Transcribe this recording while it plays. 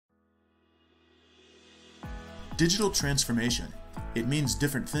Digital transformation. It means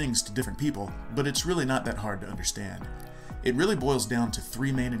different things to different people, but it's really not that hard to understand. It really boils down to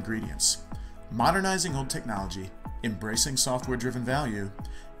three main ingredients: modernizing old technology, embracing software-driven value,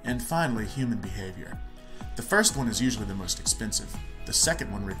 and finally, human behavior. The first one is usually the most expensive, the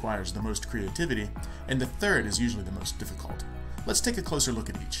second one requires the most creativity, and the third is usually the most difficult. Let's take a closer look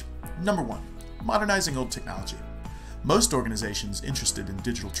at each. Number one, modernizing old technology. Most organizations interested in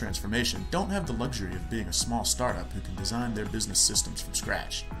digital transformation don't have the luxury of being a small startup who can design their business systems from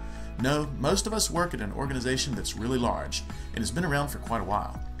scratch. No, most of us work at an organization that's really large and has been around for quite a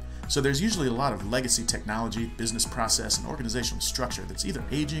while. So there's usually a lot of legacy technology, business process, and organizational structure that's either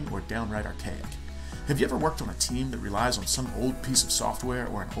aging or downright archaic. Have you ever worked on a team that relies on some old piece of software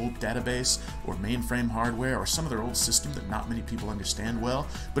or an old database or mainframe hardware or some other old system that not many people understand well,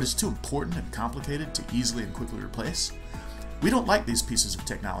 but is too important and complicated to easily and quickly replace? We don't like these pieces of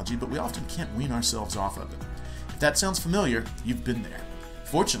technology, but we often can't wean ourselves off of them. If that sounds familiar, you've been there.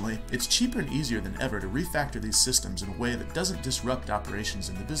 Fortunately, it's cheaper and easier than ever to refactor these systems in a way that doesn't disrupt operations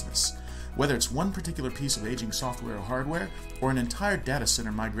in the business. Whether it's one particular piece of aging software or hardware, or an entire data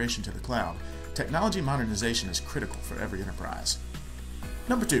center migration to the cloud, technology modernization is critical for every enterprise.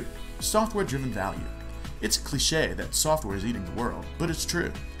 Number two, software-driven value. It's a cliche that software is eating the world, but it's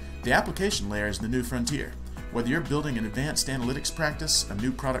true. The application layer is the new frontier. Whether you're building an advanced analytics practice, a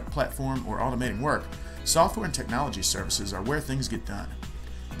new product platform, or automating work, software and technology services are where things get done.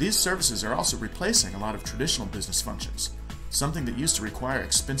 These services are also replacing a lot of traditional business functions. Something that used to require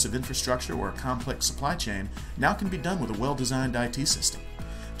expensive infrastructure or a complex supply chain now can be done with a well-designed IT system.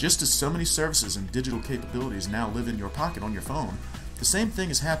 Just as so many services and digital capabilities now live in your pocket on your phone, the same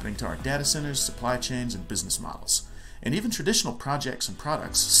thing is happening to our data centers, supply chains, and business models. And even traditional projects and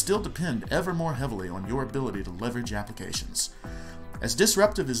products still depend ever more heavily on your ability to leverage applications. As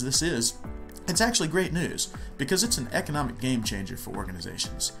disruptive as this is, it's actually great news because it's an economic game changer for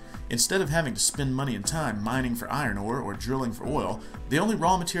organizations. Instead of having to spend money and time mining for iron ore or drilling for oil, the only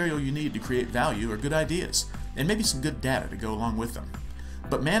raw material you need to create value are good ideas, and maybe some good data to go along with them.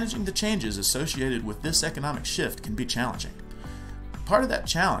 But managing the changes associated with this economic shift can be challenging. Part of that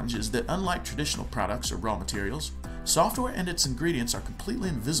challenge is that unlike traditional products or raw materials, software and its ingredients are completely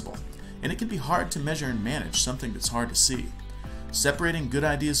invisible, and it can be hard to measure and manage something that's hard to see. Separating good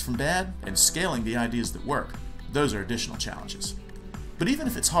ideas from bad and scaling the ideas that work, those are additional challenges. But even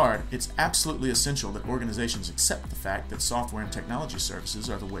if it's hard, it's absolutely essential that organizations accept the fact that software and technology services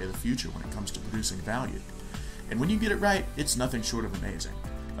are the way of the future when it comes to producing value. And when you get it right, it's nothing short of amazing.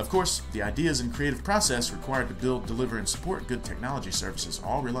 Of course, the ideas and creative process required to build, deliver, and support good technology services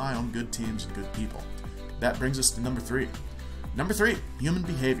all rely on good teams and good people. That brings us to number three. Number three, human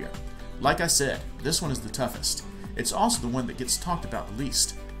behavior. Like I said, this one is the toughest. It's also the one that gets talked about the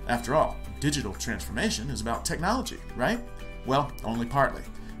least. After all, digital transformation is about technology, right? Well, only partly.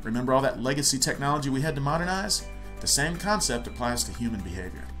 Remember all that legacy technology we had to modernize? The same concept applies to human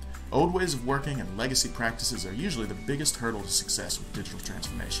behavior. Old ways of working and legacy practices are usually the biggest hurdle to success with digital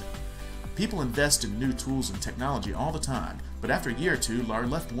transformation. People invest in new tools and technology all the time, but after a year or two are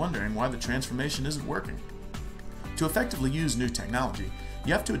left wondering why the transformation isn't working. To effectively use new technology,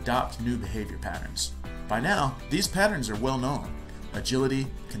 you have to adopt new behavior patterns. By now, these patterns are well known. Agility,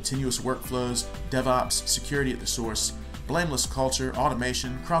 continuous workflows, DevOps, security at the source, blameless culture,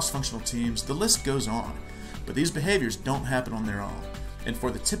 automation, cross-functional teams, the list goes on. But these behaviors don't happen on their own. And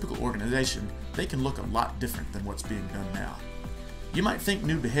for the typical organization, they can look a lot different than what's being done now. You might think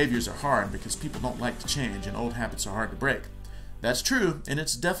new behaviors are hard because people don't like to change and old habits are hard to break. That's true, and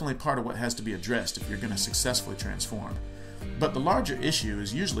it's definitely part of what has to be addressed if you're going to successfully transform. But the larger issue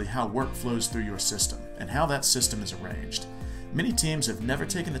is usually how work flows through your system and how that system is arranged. Many teams have never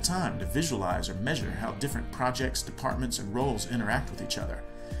taken the time to visualize or measure how different projects, departments, and roles interact with each other.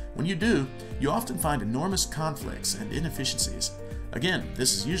 When you do, you often find enormous conflicts and inefficiencies. Again,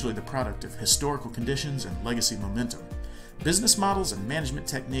 this is usually the product of historical conditions and legacy momentum. Business models and management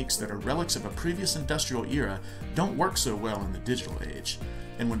techniques that are relics of a previous industrial era don't work so well in the digital age.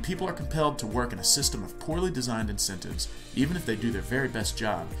 And when people are compelled to work in a system of poorly designed incentives, even if they do their very best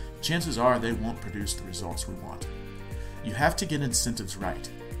job, chances are they won't produce the results we want. You have to get incentives right.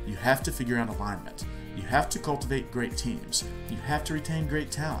 You have to figure out alignment. You have to cultivate great teams. You have to retain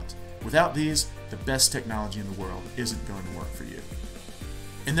great talent. Without these, the best technology in the world isn't going to work for you.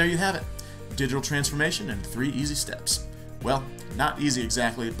 And there you have it. Digital transformation in 3 easy steps. Well, not easy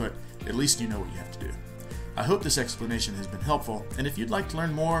exactly, but at least you know what you have to do. I hope this explanation has been helpful, and if you'd like to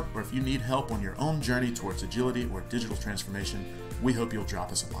learn more, or if you need help on your own journey towards agility or digital transformation, we hope you'll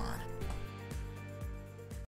drop us a line.